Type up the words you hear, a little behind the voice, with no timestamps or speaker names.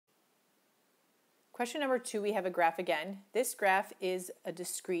Question number 2, we have a graph again. This graph is a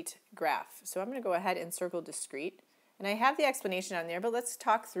discrete graph. So I'm going to go ahead and circle discrete. And I have the explanation on there, but let's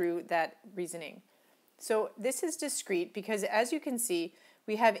talk through that reasoning. So this is discrete because, as you can see,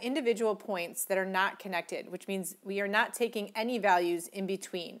 we have individual points that are not connected, which means we are not taking any values in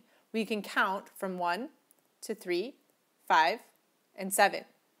between. We can count from 1 to 3, 5, and 7.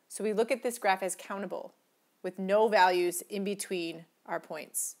 So we look at this graph as countable with no values in between our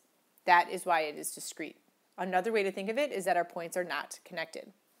points. That is why it is discrete. Another way to think of it is that our points are not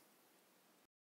connected.